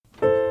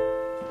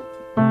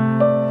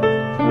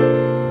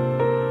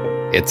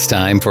It's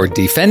time for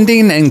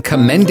Defending and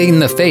Commending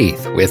the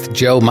Faith with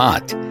Joe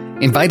Mott,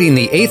 inviting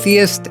the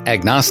atheist,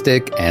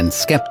 agnostic, and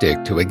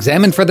skeptic to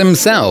examine for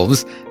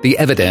themselves the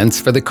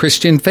evidence for the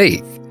Christian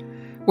faith.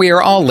 We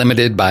are all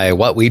limited by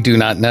what we do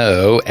not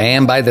know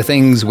and by the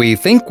things we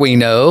think we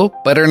know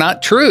but are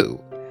not true.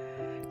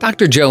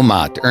 Dr. Joe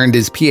Mott earned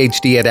his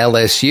PhD at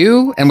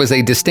LSU and was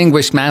a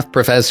distinguished math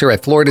professor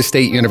at Florida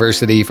State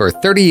University for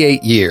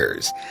 38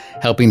 years,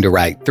 helping to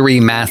write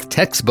 3 math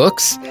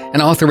textbooks and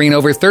authoring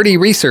over 30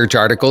 research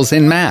articles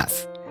in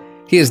math.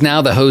 He is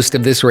now the host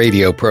of this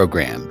radio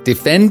program,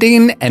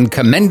 Defending and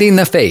Commending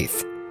the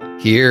Faith.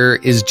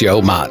 Here is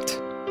Joe Mott.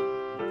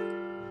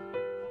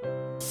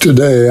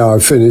 Today I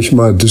finish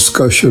my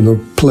discussion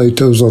of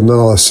Plato's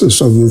analysis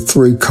of the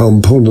 3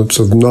 components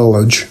of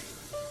knowledge.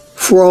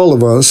 For all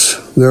of us,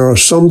 there are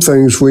some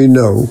things we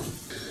know,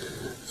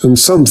 and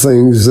some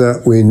things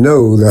that we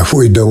know that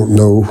we don't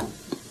know.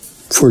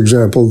 For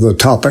example, the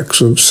topics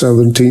of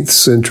 17th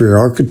century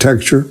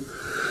architecture,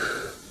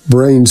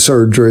 brain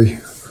surgery,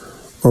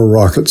 or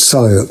rocket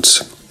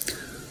science.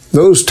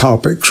 Those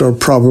topics are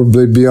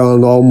probably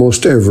beyond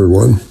almost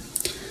everyone.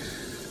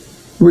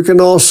 We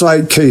can all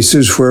cite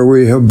cases where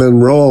we have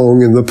been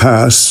wrong in the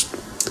past,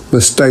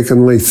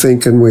 mistakenly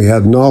thinking we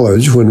had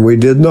knowledge when we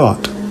did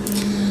not.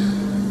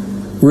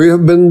 We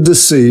have been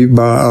deceived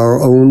by our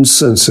own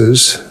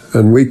senses,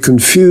 and we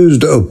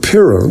confused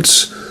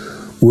appearance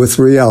with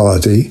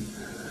reality,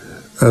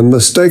 and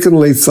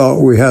mistakenly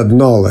thought we had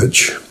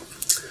knowledge.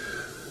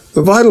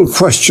 The vital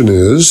question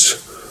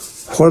is,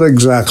 what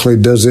exactly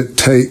does it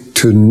take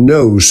to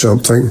know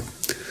something?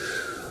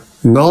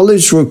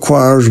 Knowledge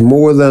requires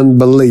more than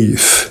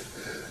belief.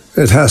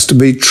 It has to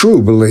be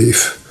true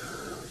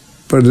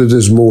belief, but it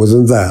is more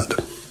than that.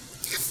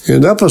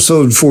 In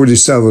episode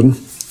 47,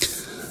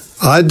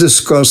 I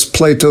discussed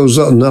Plato's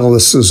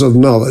analysis of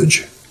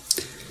knowledge.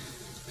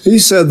 He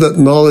said that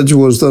knowledge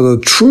was that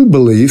a true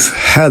belief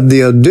had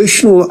the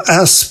additional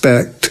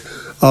aspect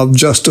of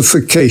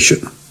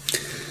justification.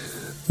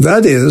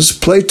 That is,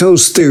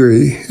 Plato's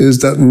theory is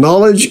that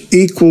knowledge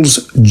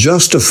equals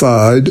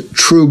justified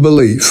true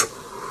belief,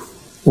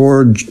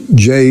 or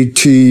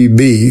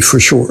JTB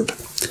for short.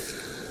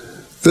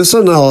 This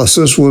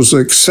analysis was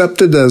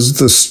accepted as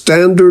the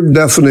standard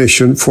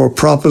definition for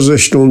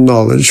propositional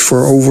knowledge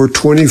for over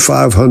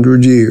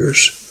 2,500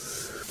 years.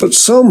 But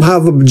some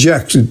have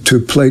objected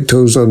to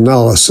Plato's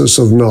analysis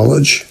of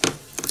knowledge.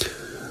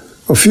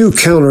 A few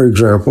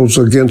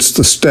counterexamples against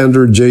the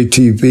standard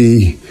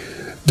JTB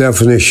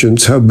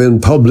definitions have been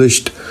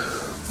published,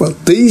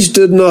 but these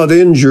did not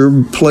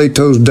injure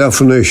Plato's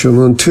definition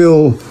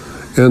until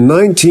in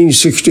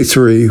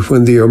 1963,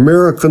 when the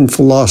American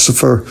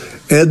philosopher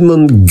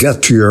Edmund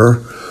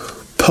Gettier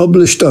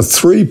published a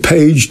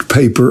 3-paged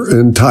paper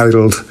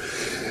entitled,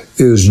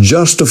 "Is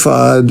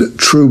Justified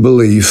True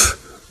Belief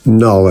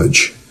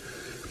Knowledge?"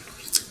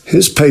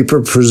 His paper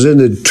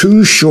presented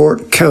 2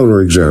 short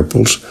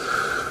counterexamples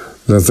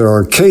that there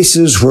are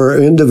cases where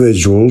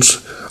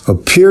individuals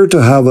appear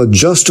to have a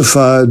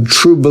justified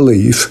true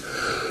belief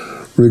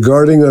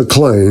regarding a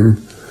claim,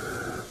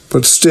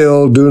 but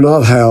still do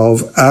not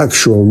have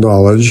actual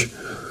knowledge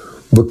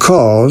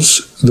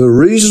because the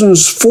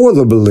reasons for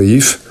the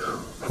belief,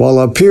 while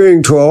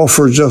appearing to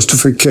offer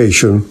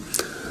justification,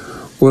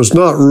 was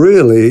not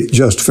really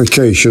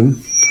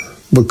justification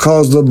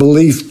because the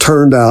belief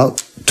turned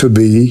out to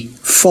be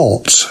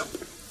false.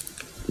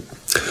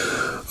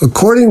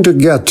 According to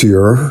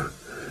Gettier,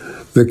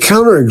 the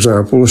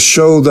counterexamples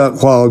show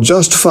that while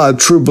justified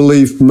true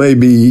belief may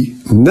be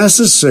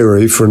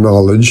necessary for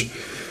knowledge,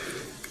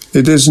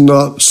 it is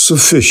not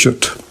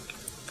sufficient.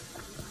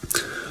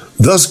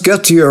 Thus,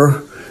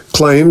 Gettier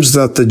claims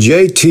that the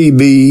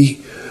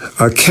JTB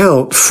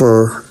account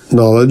for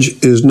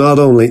knowledge is not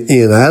only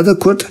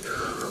inadequate,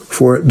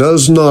 for it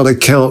does not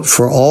account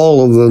for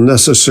all of the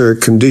necessary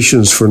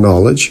conditions for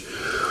knowledge,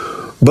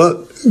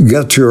 but,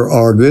 Gettier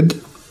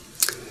argued,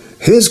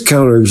 his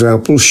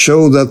counterexamples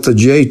show that the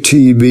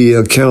JTB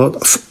account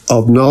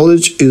of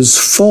knowledge is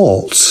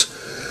false,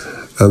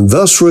 and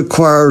thus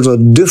requires a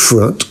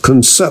different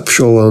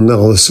conceptual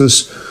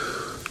analysis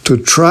to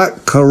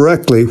track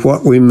correctly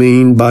what we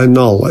mean by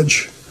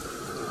knowledge.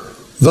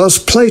 Thus,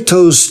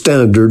 Plato's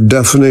standard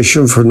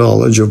definition for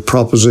knowledge of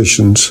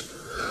propositions,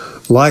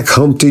 like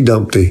Humpty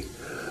Dumpty,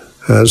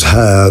 has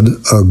had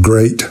a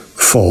great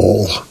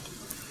fall.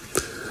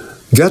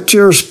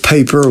 Gettier's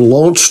paper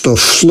launched a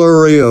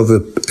flurry of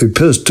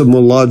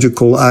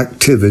epistemological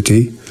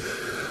activity,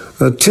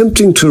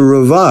 attempting to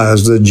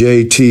revise the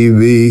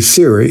JTB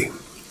theory.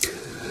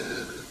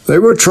 They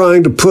were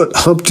trying to put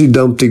Humpty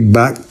Dumpty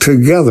back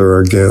together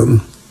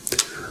again.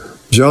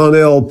 John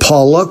L.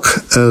 Pollock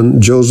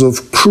and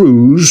Joseph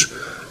Cruz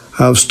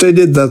have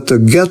stated that the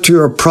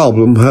Gettier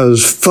problem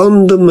has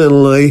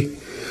fundamentally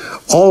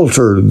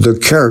altered the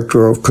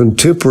character of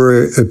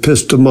contemporary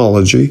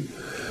epistemology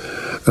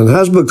and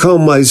has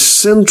become a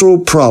central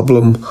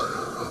problem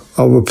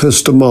of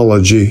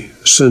epistemology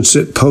since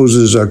it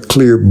poses a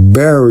clear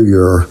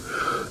barrier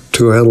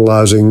to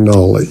analyzing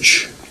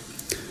knowledge.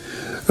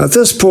 At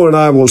this point,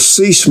 I will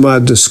cease my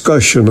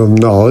discussion of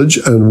knowledge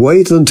and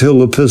wait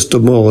until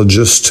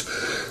epistemologists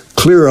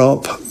clear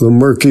up the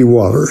murky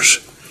waters.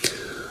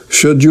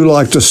 Should you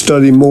like to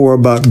study more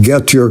about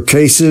get-your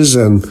cases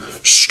and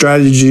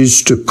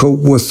strategies to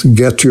cope with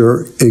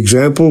get-your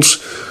examples,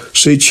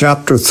 see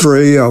Chapter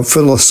 3 of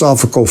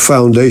Philosophical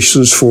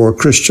Foundations for a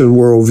Christian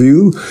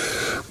Worldview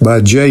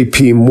by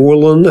J.P.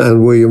 Moreland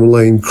and William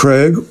Lane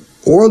Craig,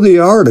 or the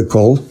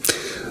article,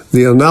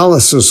 The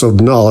Analysis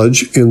of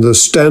Knowledge, in the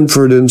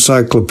Stanford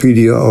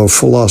Encyclopedia of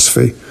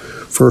Philosophy,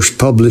 first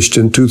published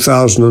in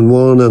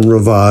 2001 and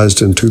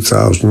revised in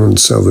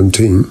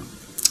 2017.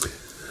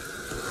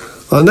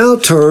 I now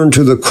turn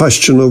to the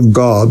question of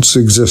God's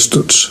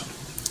existence.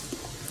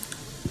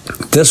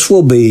 This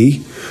will be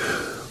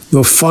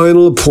the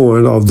final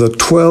point of the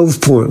 12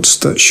 points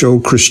that show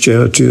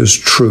Christianity is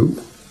true.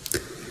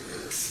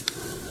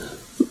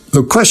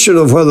 The question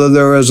of whether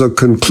there is a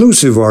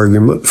conclusive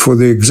argument for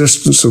the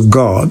existence of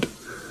God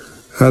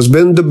has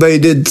been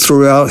debated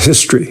throughout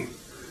history,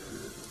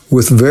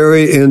 with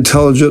very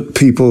intelligent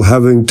people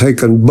having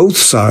taken both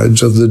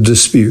sides of the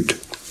dispute.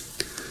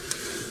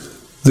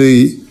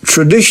 The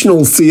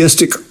traditional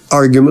theistic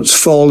arguments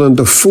fall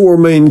into four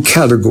main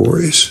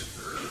categories: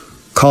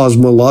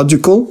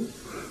 cosmological,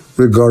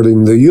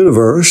 regarding the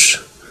universe;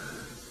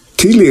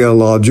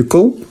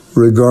 teleological,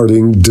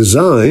 regarding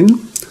design;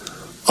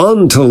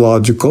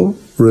 ontological,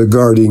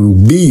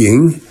 regarding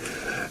being;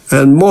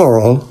 and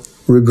moral,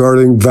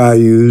 regarding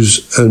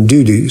values and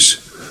duties.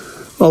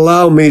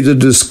 Allow me to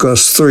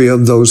discuss three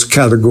of those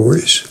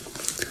categories.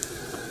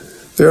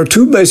 There are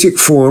two basic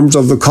forms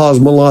of the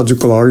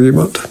cosmological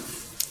argument.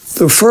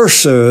 The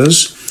first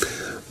says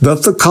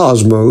that the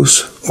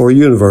cosmos, or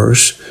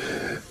universe,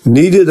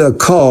 needed a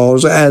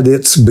cause at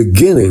its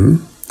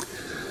beginning.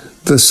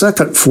 The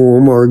second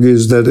form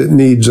argues that it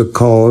needs a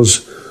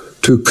cause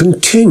to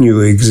continue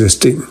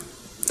existing.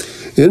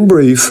 In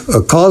brief,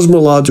 a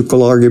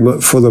cosmological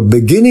argument for the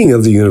beginning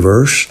of the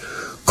universe,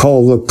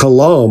 called the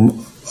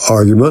Kalam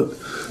argument,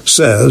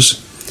 says,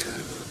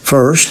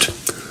 first,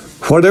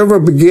 whatever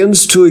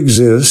begins to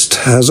exist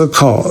has a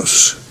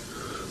cause.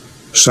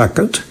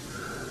 Second,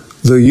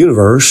 the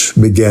universe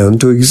began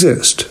to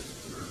exist.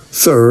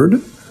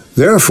 Third,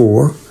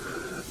 therefore,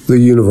 the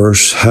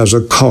universe has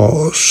a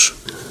cause.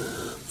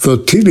 The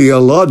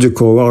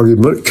teleological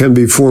argument can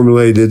be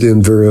formulated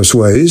in various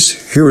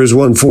ways. Here is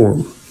one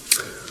form.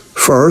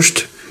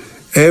 First,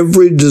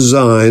 every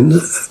design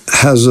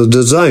has a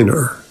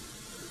designer.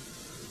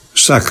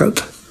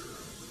 Second,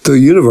 the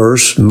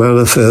universe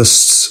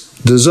manifests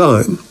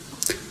design.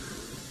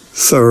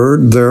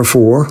 Third,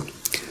 therefore,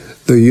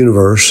 the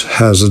universe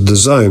has a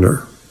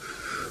designer.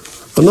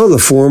 Another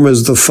form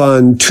is the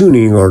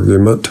fine-tuning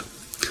argument.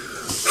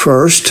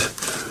 First,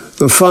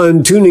 the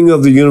fine-tuning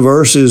of the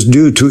universe is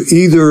due to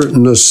either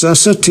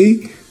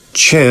necessity,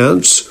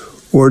 chance,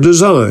 or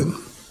design.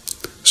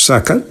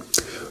 Second,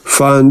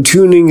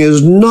 fine-tuning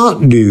is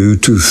not due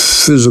to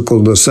physical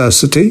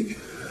necessity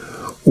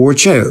or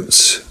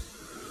chance.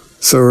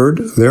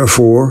 Third,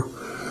 therefore,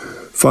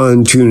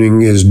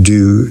 fine-tuning is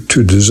due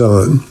to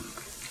design.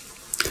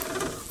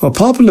 A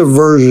popular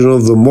version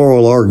of the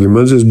moral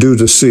argument is due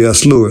to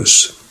C.S.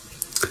 Lewis.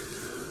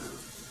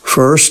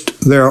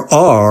 First, there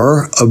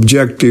are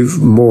objective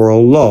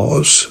moral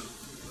laws.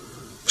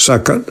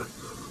 Second,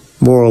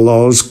 moral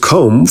laws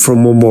come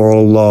from a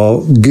moral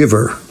law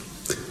giver.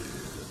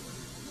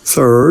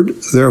 Third,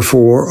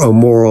 therefore, a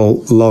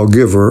moral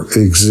lawgiver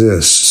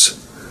exists.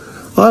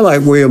 I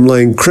like William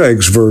Lane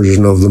Craig's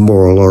version of the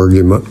moral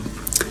argument.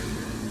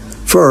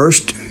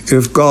 First,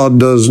 if God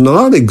does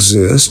not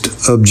exist,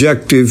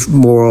 objective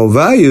moral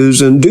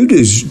values and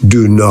duties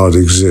do not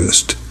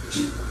exist.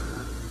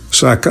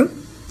 Second,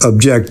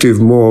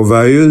 objective moral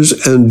values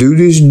and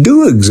duties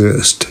do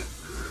exist.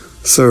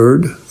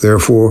 Third,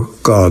 therefore,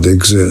 God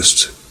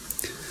exists.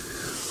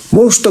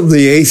 Most of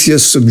the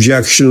atheists'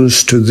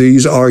 objections to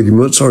these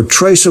arguments are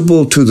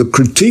traceable to the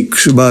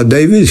critiques by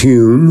David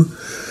Hume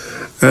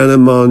and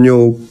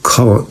Immanuel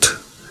Kant.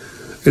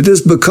 It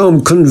has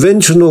become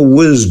conventional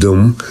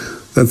wisdom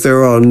that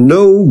there are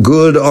no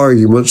good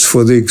arguments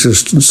for the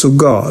existence of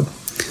God.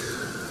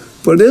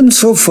 But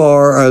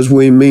insofar as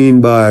we mean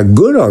by a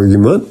good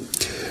argument,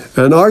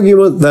 an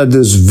argument that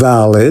is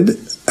valid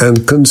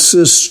and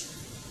consists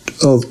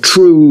of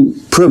true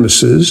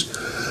premises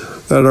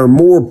that are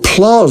more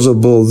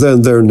plausible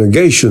than their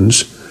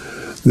negations,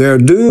 there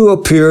do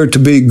appear to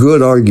be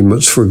good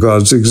arguments for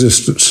God's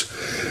existence.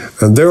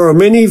 And there are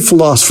many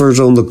philosophers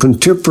on the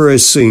contemporary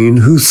scene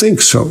who think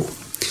so.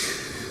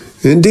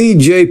 Indeed,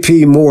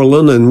 J.P.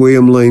 Moreland and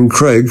William Lane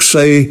Craig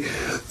say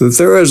that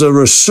there is a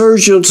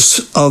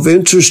resurgence of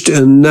interest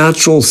in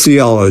natural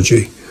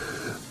theology,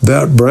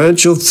 that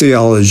branch of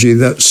theology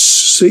that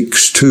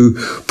seeks to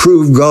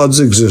prove God's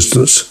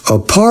existence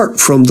apart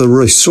from the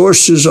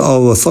resources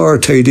of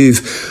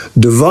authoritative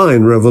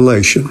divine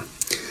revelation.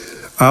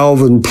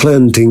 Alvin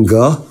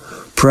Plantinga,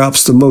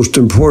 perhaps the most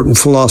important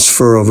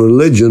philosopher of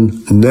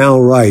religion now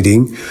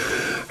writing,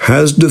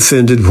 has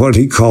defended what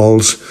he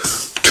calls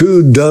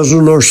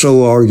 24 or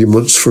so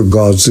arguments for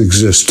God's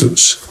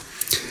existence.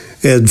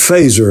 Ed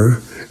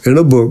Feser, in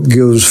a book,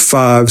 gives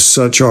 5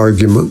 such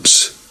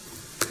arguments.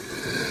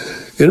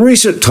 In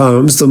recent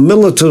times, the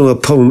militant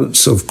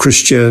opponents of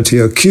Christianity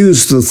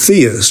accuse the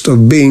theist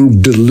of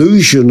being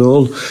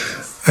delusional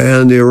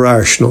and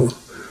irrational.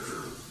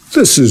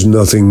 This is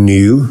nothing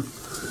new.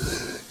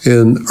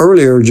 In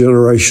earlier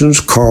generations,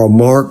 Karl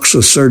Marx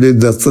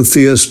asserted that the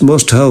theist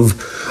must have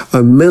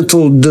a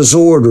mental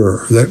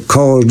disorder that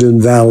caused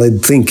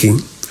invalid thinking.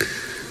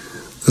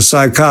 The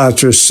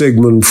psychiatrist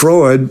Sigmund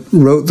Freud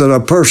wrote that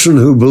a person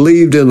who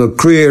believed in a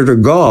creator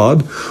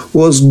God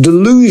was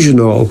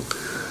delusional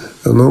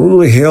and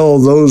only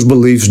held those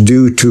beliefs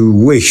due to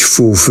wish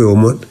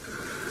fulfillment.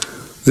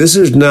 This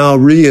is now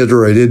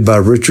reiterated by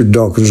Richard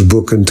Dawkins'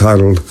 book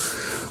entitled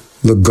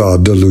The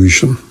God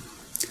Delusion.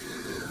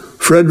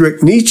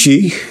 Friedrich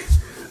Nietzsche,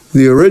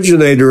 the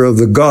originator of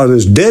the God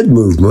is Dead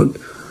movement,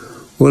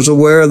 was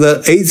aware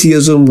that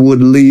atheism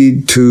would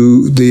lead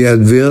to the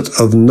advent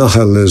of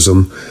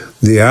nihilism,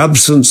 the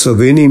absence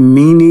of any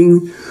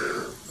meaning,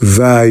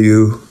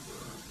 value,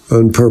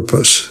 and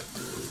purpose.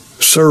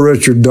 Sir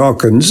Richard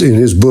Dawkins, in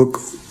his book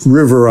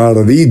River Out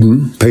of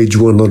Eden, page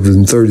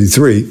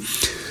 133,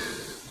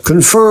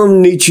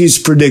 confirmed Nietzsche's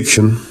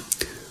prediction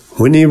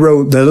when he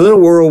wrote that in a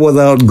world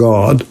without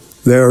God,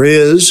 there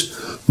is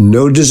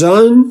no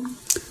design,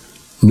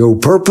 no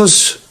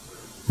purpose,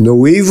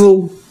 no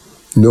evil,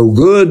 no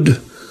good,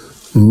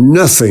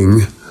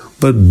 nothing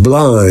but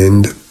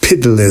blind,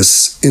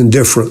 pitiless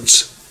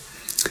indifference.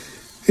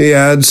 He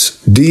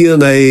adds,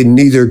 DNA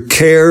neither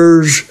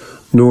cares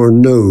nor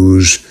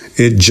knows,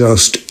 it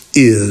just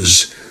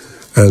is,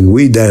 and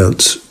we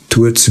dance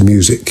to its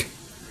music.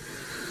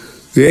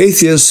 The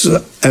atheist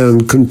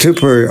and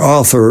contemporary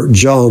author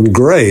John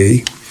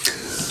Gray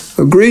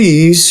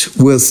agrees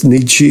with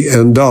Nietzsche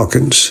and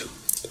Dawkins.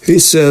 He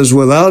says,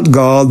 without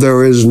God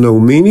there is no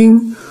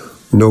meaning,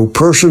 no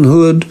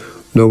personhood,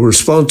 no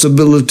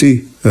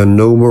responsibility, and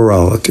no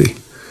morality.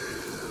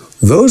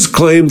 Those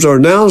claims are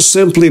now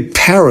simply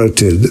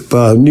parroted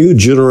by a new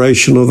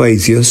generation of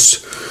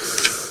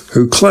atheists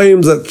who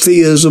claim that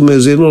theism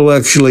is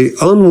intellectually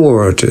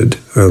unwarranted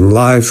and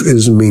life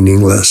is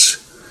meaningless.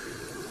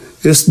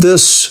 Is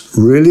this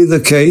really the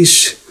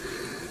case?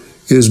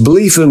 Is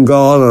belief in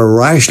God a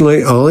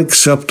rationally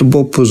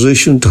unacceptable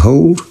position to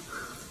hold?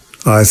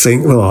 I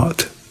think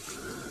not.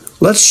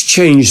 Let's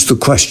change the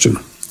question.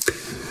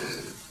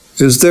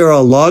 Is there a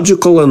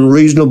logical and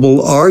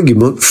reasonable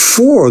argument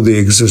for the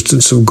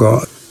existence of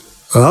God?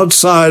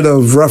 Outside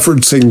of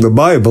referencing the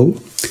Bible,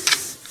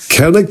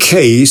 can a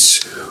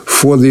case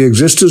for the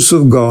existence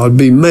of God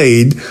be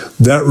made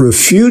that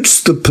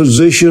refutes the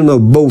position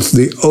of both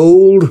the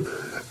old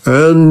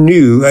and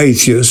new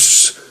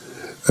atheists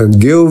and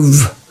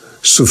give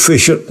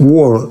sufficient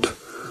warrant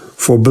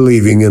for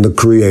believing in a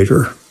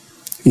creator?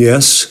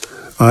 Yes,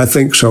 I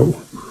think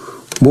so.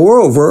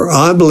 Moreover,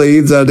 I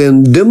believe that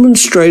in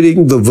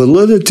demonstrating the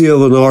validity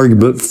of an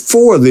argument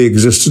for the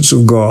existence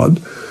of God,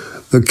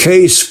 the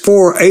case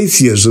for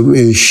atheism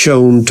is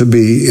shown to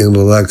be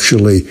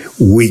intellectually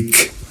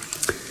weak.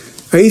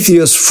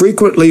 Atheists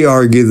frequently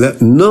argue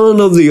that none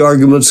of the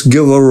arguments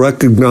give a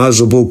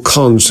recognizable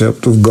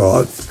concept of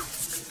God.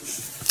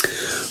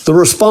 The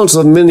response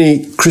of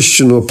many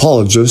Christian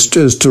apologists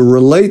is to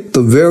relate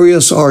the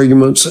various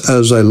arguments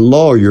as a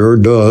lawyer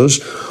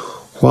does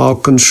while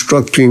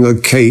constructing a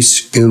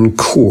case in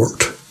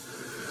court.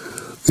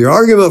 The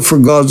argument for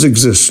God's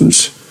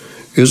existence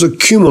is a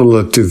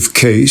cumulative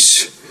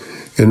case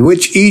in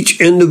which each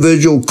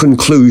individual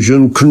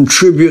conclusion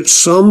contributes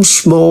some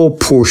small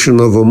portion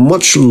of a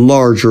much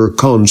larger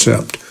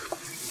concept.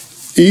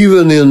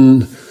 Even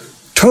in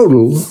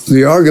total,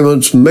 the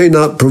arguments may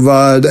not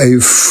provide a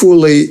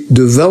fully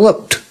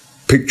developed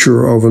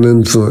picture of an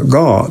infinite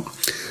God.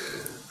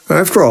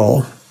 After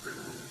all,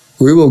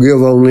 we will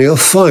give only a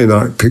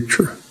finite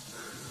picture.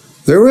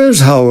 There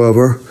is,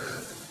 however,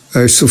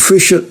 a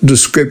sufficient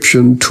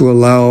description to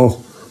allow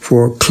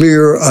for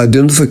clear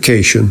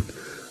identification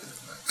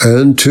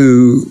and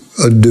to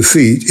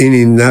defeat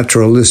any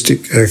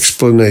naturalistic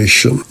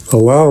explanation.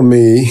 Allow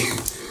me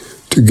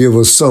to give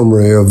a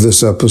summary of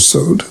this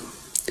episode.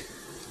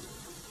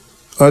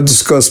 I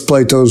discussed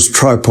Plato's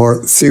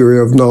tripart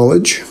theory of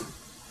knowledge,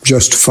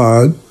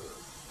 justified,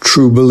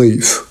 true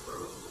belief,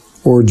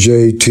 or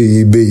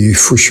JTB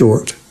for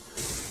short.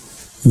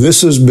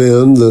 This has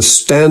been the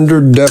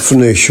standard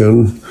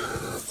definition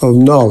of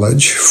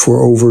knowledge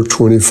for over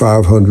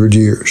 2,500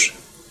 years.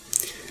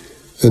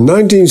 In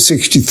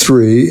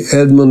 1963,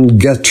 Edmund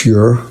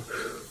Gettier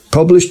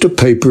published a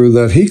paper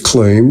that he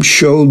claimed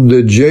showed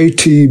the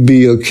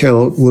JTB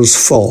account was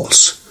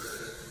false.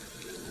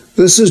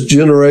 This has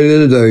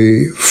generated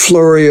a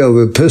flurry of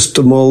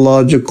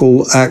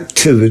epistemological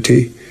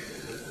activity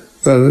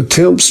that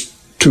attempts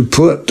to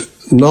put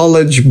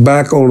knowledge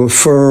back on a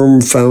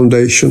firm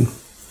foundation.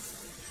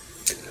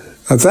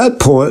 At that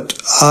point,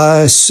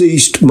 I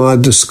ceased my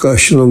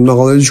discussion of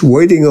knowledge,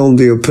 waiting on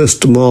the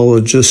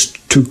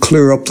epistemologist to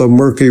clear up the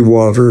murky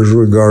waters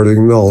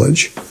regarding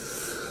knowledge.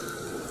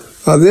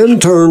 I then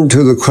turned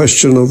to the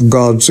question of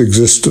God's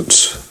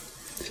existence.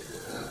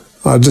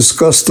 I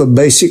discussed the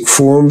basic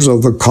forms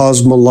of the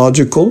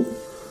cosmological,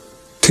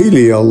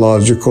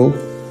 teleological,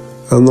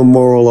 and the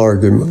moral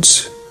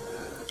arguments.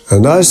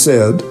 And I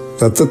said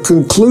that the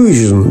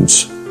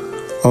conclusions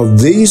of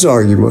these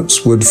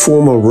arguments would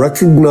form a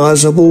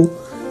recognizable,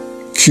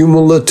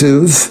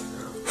 cumulative,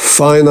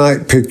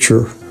 finite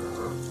picture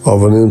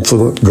of an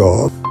infinite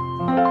God.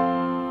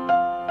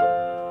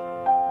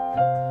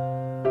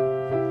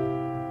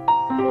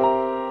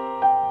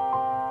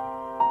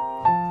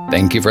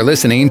 Thank you for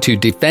listening to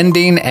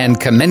Defending and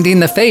Commending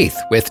the Faith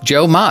with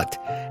Joe Mott,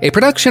 a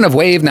production of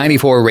Wave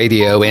 94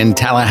 Radio in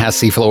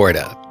Tallahassee,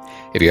 Florida.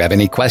 If you have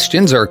any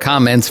questions or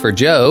comments for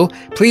Joe,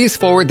 please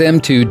forward them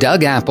to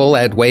Doug Apple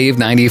at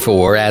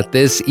Wave94 at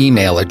this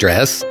email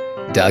address,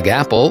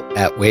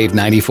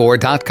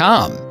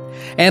 dougapple@wave94.com.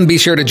 And be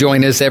sure to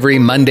join us every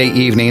Monday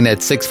evening at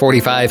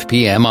 6:45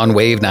 p.m. on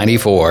Wave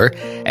 94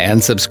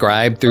 and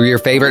subscribe through your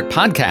favorite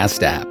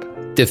podcast app.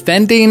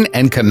 Defending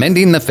and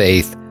Commending the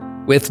Faith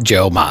with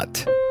Joe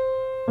Mott.